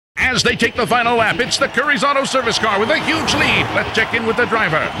As they take the final lap, it's the Curry's Auto Service car with a huge lead. Let's check in with the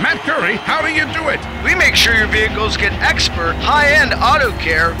driver. Matt Curry, how do you do it? We make sure your vehicles get expert, high-end auto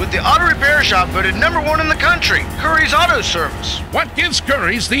care with the auto repair shop voted #1 in the country, Curry's Auto Service. What gives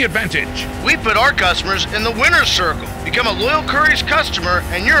Curry's the advantage? We put our customers in the winner's circle. Become a loyal Curry's customer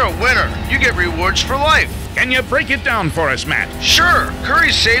and you're a winner. You get rewards for life. Can you break it down for us, Matt? Sure,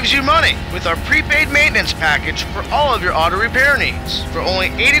 Curry's saves you money with our prepaid maintenance package for all of your auto repair needs. For only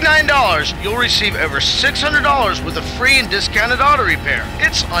 $89, you'll receive over $600 worth of free and discounted auto repair.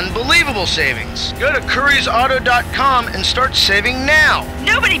 It's unbelievable savings. Go to currysauto.com and start saving now.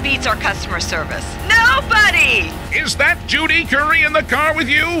 Nobody beats our customer service. Nobody! Is that Judy Curry in the car with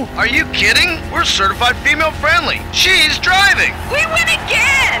you? Are you kidding? We're certified female friendly. She's driving. We win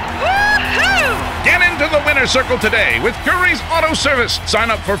again! Woohoo! Get into the winner's circle today with Curry's Auto Service.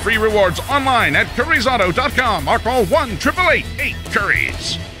 Sign up for free rewards online at currysauto.com or call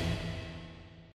 1-888-8-CURRYS.